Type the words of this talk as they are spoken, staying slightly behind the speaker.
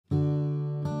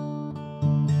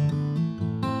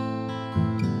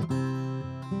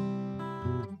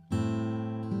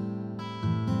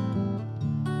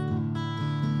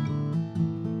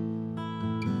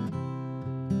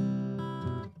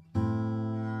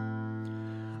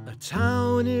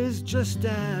town is just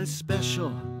as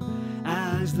special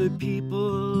as the people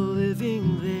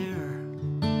living there.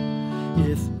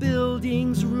 If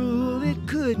buildings rule, it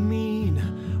could mean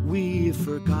we've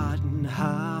forgotten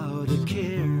how to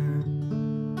care.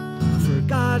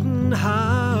 Forgotten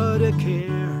how to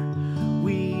care.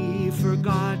 We've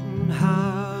forgotten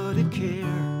how to care.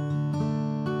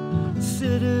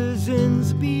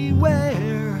 Citizens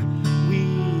beware.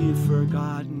 We've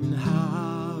forgotten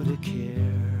how to care.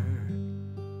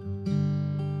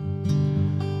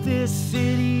 This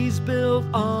city's built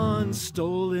on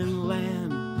stolen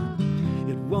land.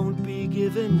 It won't be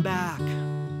given back.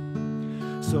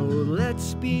 So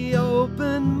let's be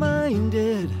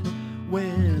open-minded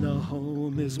when a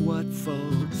home is what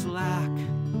folks lack.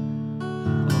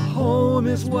 A home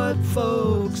is what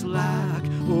folks lack.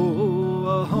 Oh,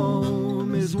 a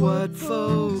home is what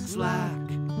folks lack.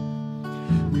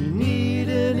 We need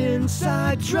an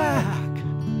inside track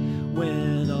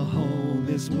when a home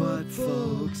is what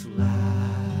folks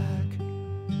lack.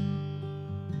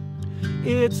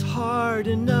 It's hard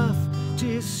enough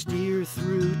to steer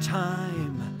through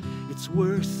time. It's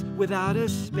worse without a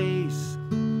space.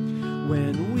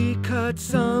 When we cut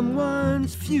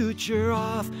someone's future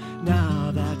off,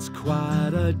 now that's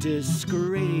quite a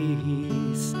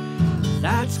disgrace.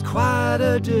 That's quite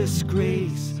a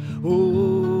disgrace.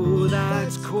 Oh,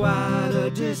 that's quite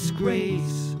a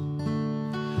disgrace.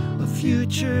 A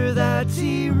future that's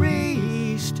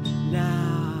erased.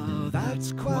 Now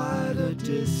that's quite a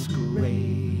disgrace.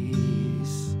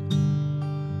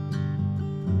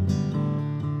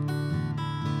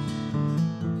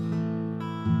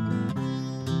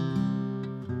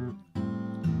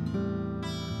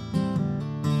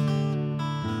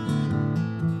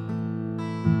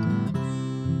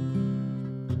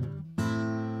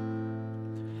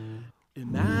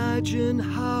 Imagine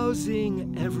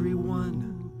housing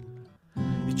everyone.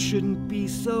 It shouldn't be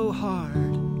so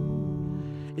hard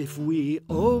if we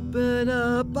open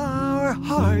up our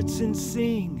hearts and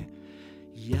sing,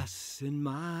 yes, in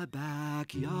my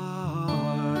backyard.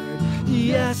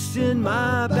 Yes, in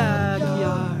my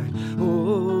backyard.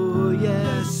 Oh,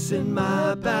 yes, in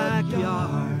my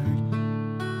backyard.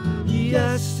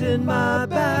 Yes, in my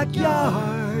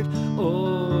backyard.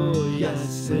 Oh,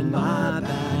 yes, in my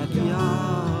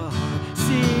backyard.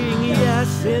 Sing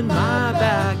yes in my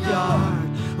backyard.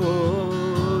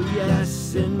 Oh,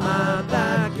 yes, in my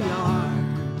backyard.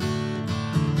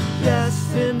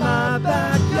 Yes, in my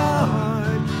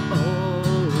backyard.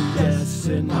 Oh, yes,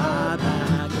 in my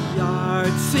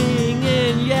backyard.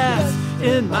 Singing yes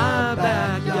in my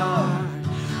backyard.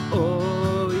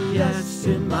 Oh, yes,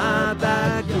 in my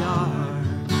backyard.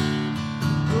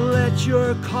 Let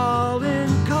your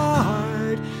calling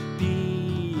card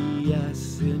be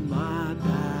yes in my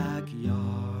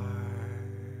backyard.